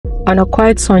On a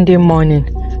quiet Sunday morning,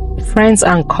 friends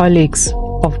and colleagues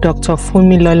of Dr.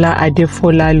 Funmilola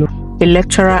Adefolalu, a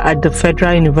lecturer at the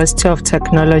Federal University of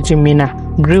Technology,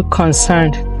 Minna, grew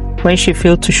concerned when she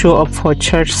failed to show up for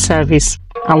church service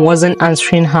and wasn't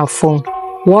answering her phone.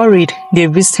 Worried, they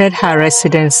visited her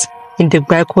residence in the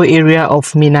Gbako area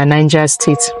of Minna, Niger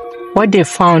State. What they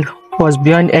found was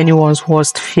beyond anyone's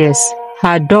worst fears.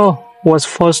 Her door was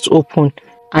forced open,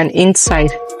 and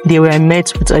inside, they were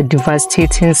met with a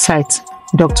devastating sight.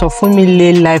 Dr. Funmi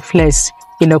lay lifeless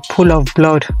in a pool of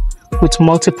blood with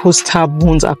multiple stab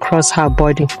wounds across her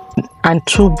body, and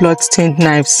 2 blood-stained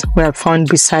knives were found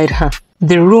beside her.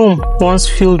 The room, once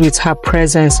filled with her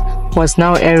presence, was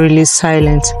now eerily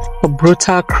silent, a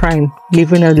brutal crime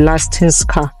leaving a lasting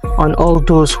scar on all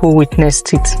those who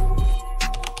witnessed it.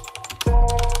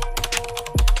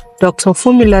 Dr.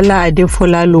 Funmilola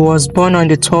Adefolalu was born on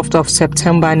the 12th of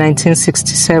September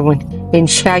 1967 in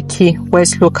Shaki,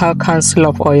 West Local Council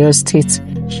of Oyo State.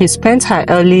 She spent her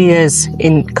early years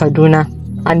in Kaduna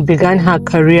and began her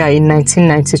career in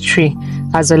 1993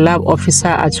 as a lab officer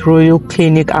at Royal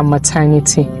Clinic and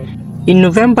Maternity. In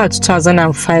November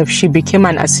 2005, she became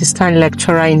an assistant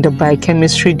lecturer in the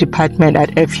biochemistry department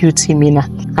at FUT Minna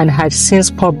and had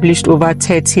since published over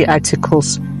 30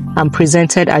 articles and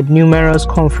presented at numerous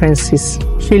conferences.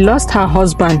 She lost her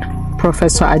husband,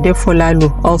 Professor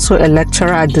Adefolalu, also a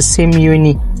lecturer at the same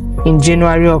uni, in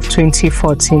January of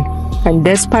 2014. And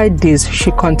despite this,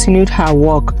 she continued her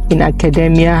work in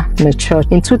academia and the church.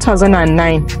 In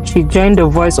 2009, she joined the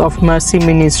Voice of Mercy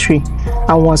ministry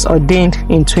and was ordained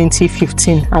in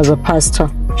 2015 as a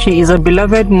pastor. She is a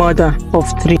beloved mother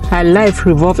of 3. Her life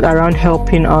revolved around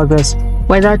helping others,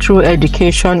 whether through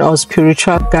education or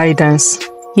spiritual guidance.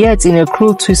 Yet, in a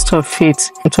cruel twist of fate,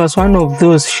 it was one of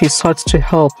those she sought to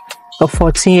help, a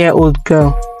 14-year-old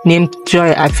girl named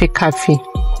Joy Afekafi,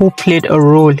 who played a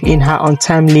role in her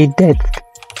untimely death.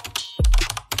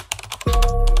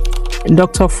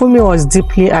 Dr. Funmi was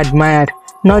deeply admired,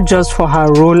 not just for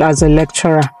her role as a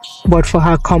lecturer, but for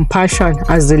her compassion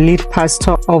as the lead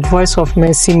pastor of Voice of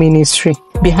Mercy ministry.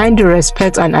 Behind the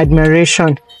respect and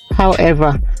admiration,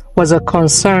 however, was a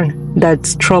concern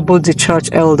that troubled the church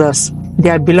elders.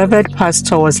 Their beloved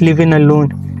pastor was living alone.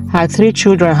 Her 3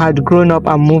 children had grown up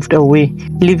and moved away,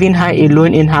 leaving her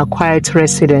alone in her quiet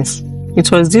residence.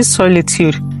 It was this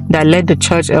solitude that led the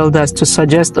church elders to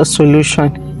suggest a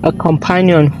solution, a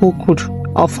companion who could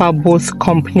offer both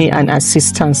company and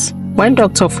assistance. When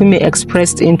Dr. Funmi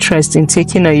expressed interest in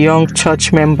taking a young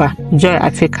church member, Joy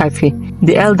Afekafi,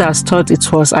 the elders thought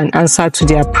it was an answer to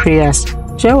their prayers.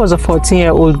 Joy was a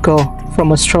 14-year-old girl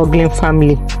from a struggling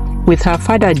family. With her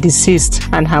father deceased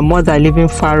and her mother living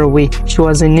far away, she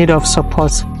was in need of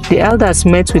support. The elders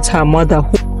met with her mother,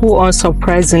 who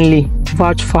unsurprisingly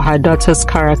vouched for her daughter's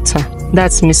character.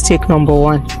 That's mistake number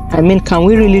 1. I mean, can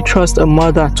we really trust a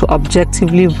mother to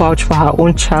objectively vouch for her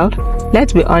own child?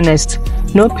 Let's be honest,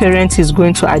 no parent is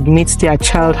going to admit their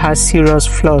child has serious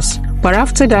flaws. But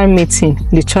after that meeting,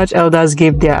 the church elders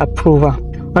gave their approval.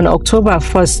 On October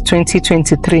 1st,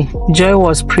 2023, Joy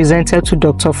was presented to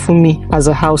Dr. Funmi as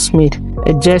a housemaid,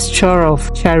 a gesture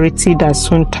of charity that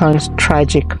soon turned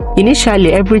tragic.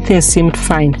 Initially, everything seemed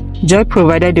fine. Joy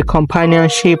provided the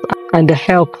companionship and the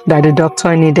help that the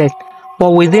doctor needed.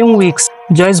 But within weeks,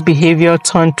 Joy's behavior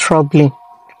turned troubling.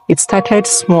 It started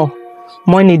small,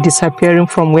 money disappearing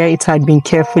from where it had been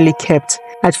carefully kept.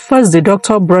 At first, the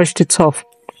doctor brushed it off.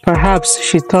 Perhaps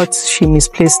she thought she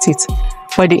misplaced it.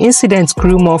 But the incidents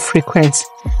grew more frequent,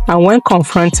 and when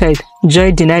confronted,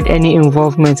 Joy denied any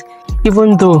involvement,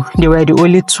 even though they were the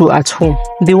only 2 at home.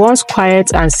 The once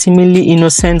quiet and seemingly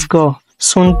innocent girl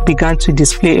soon began to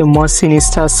display a more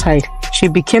sinister side. She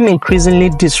became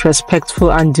increasingly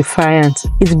disrespectful and defiant.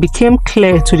 It became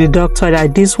clear to the doctor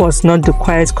that this was not the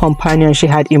quiet companion she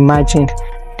had imagined.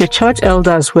 The church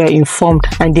elders were informed,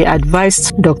 and they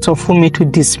advised Dr. Funmi to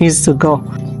dismiss the girl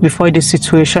before the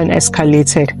situation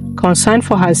escalated. Concerned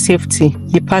for her safety,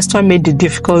 the pastor made the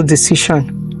difficult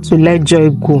decision to let Joy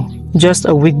go just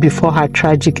a week before her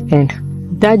tragic end.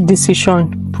 That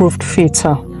decision proved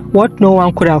fatal. What no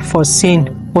one could have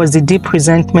foreseen was the deep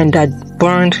resentment that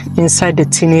burned inside the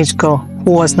teenage girl,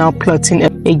 who was now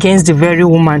plotting against the very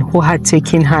woman who had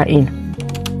taken her in.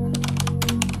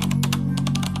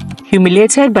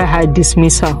 Humiliated by her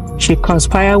dismissal, she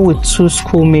conspired with 2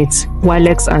 schoolmates,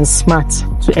 Walex and Smart,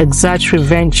 to exert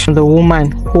revenge on the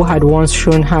woman who had once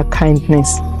shown her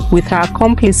kindness. With her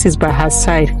accomplices by her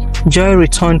side, Joy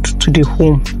returned to the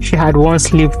home she had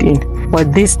once lived in,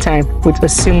 but this time with a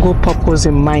single purpose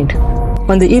in mind: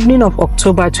 On the evening of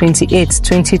October 28,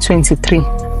 2023,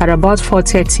 at about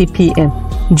 4:30 p.m.,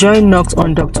 Joy knocked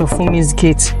on Dr. Funmi's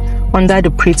gate under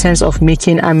the pretense of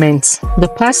making amends. The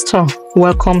pastor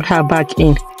welcomed her back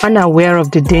in, unaware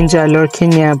of the danger lurking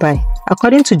nearby.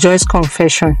 According to Joy's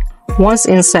confession, once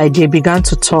inside, they began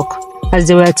to talk. As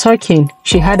they were talking,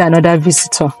 she had another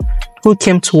visitor who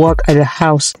came to work at the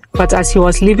house. But as he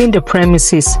was leaving the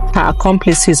premises, her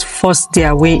accomplices forced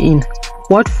their way in.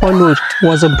 What followed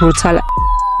was a brutal.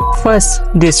 First,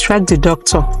 they struck the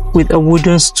doctor with a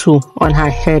wooden stool on her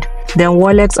head. Then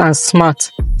Wallets and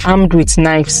Smart, armed with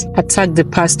knives, attacked the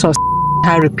pastor,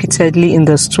 her repeatedly in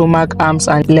the stomach, arms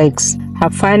and legs. Her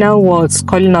final words,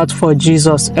 calling out for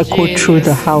Jesus, echoed through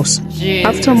the house.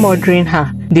 After murdering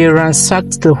her, they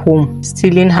ransacked the home,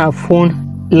 stealing her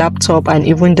phone, laptop and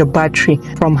even the battery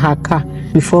from her car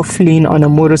before fleeing on a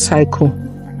motorcycle.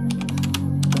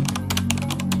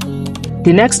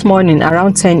 The next morning,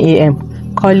 around 10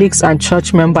 a.m., colleagues and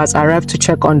church members arrived to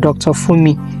check on Dr.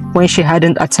 Funmi when she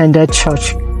hadn't attended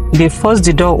church. They forced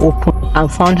the door open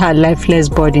and found her lifeless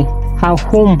body. Her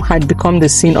home had become the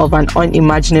scene of an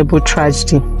unimaginable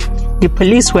tragedy. The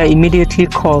police were immediately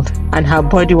called and her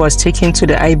body was taken to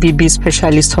the IBB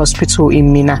Specialist Hospital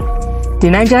in Minna. The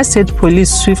Niger State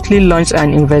Police swiftly launched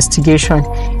an investigation,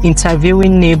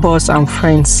 interviewing neighbors and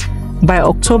friends. By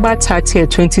October 30,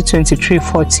 2023,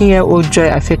 14-year-old Joy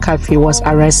Afekafe was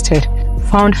arrested,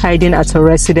 found hiding at a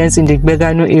residence in the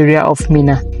Begano area of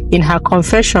Minna. In her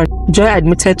confession, Joy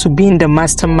admitted to being the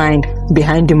mastermind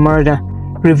behind the murder,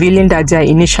 revealing that their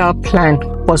initial plan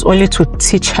was only to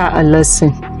teach her a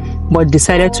lesson, but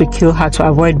decided to kill her to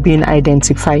avoid being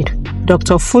identified.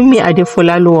 Dr. Funmilola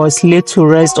Adefolalu was laid to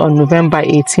rest on November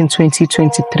 18,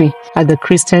 2023 at the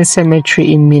Christian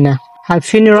Cemetery in Minna. Her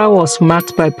funeral was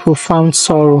marked by profound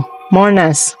sorrow.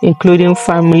 Mourners, including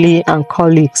family and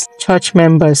colleagues, church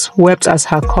members, wept as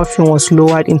her coffin was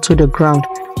lowered into the ground.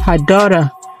 Her daughter,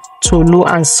 Tolu,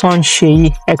 and son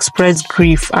Sheyi expressed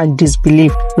grief and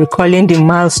disbelief, recalling the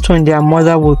milestone their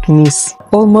mother would miss.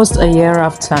 Almost a year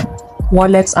after,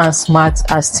 Wallets and Smart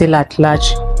are still at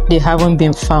large. They haven't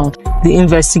been found. The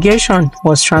investigation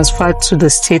was transferred to the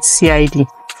state CID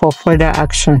for further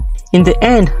action. In the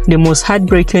end, the most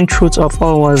heartbreaking truth of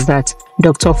all was that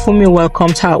Dr. Funmi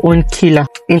welcomed her own killer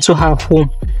into her home,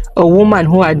 a woman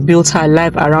who had built her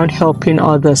life around helping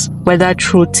others, whether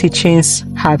through teachings,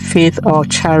 her faith, or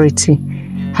charity,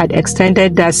 had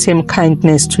extended that same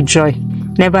kindness to Joy,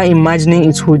 never imagining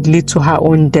it would lead to her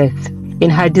own death. In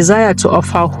her desire to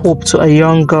offer hope to a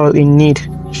young girl in need,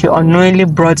 she unknowingly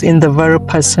brought in the very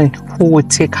person who would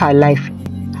take her life.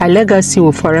 Her legacy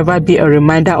will forever be a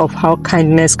reminder of how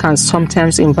kindness can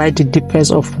sometimes invite the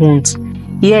deepest of wounds.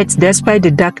 Yet, despite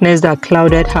the darkness that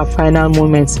clouded her final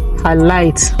moments, her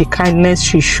light, the kindness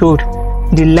she showed,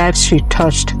 the lives she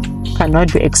touched,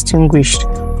 cannot be extinguished.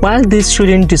 While this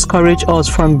shouldn't discourage us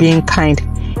from being kind,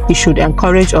 it should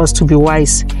encourage us to be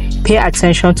wise. Pay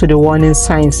attention to the warning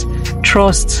signs.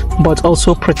 Trust, but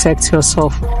also protect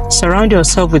yourself. Surround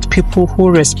yourself with people who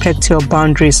respect your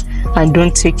boundaries and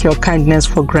don't take your kindness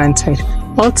for granted.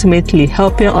 Ultimately,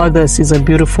 helping others is a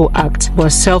beautiful act, but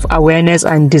self-awareness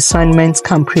and discernment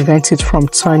can prevent it from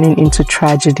turning into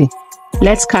tragedy.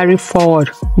 Let's carry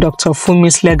forward Dr.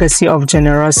 Funmi's legacy of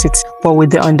generosity, but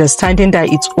with the understanding that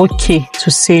it's okay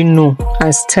to say no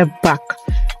and step back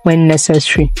when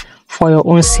necessary for your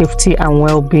own safety and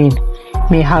well-being.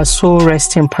 May her soul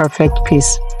rest in perfect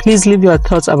peace. Please leave your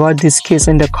thoughts about this case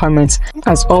in the comments.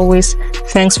 As always,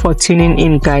 thanks for tuning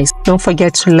in, guys. Don't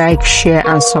forget to like, share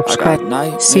and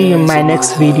subscribe. See you in my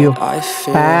next video.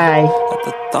 Bye.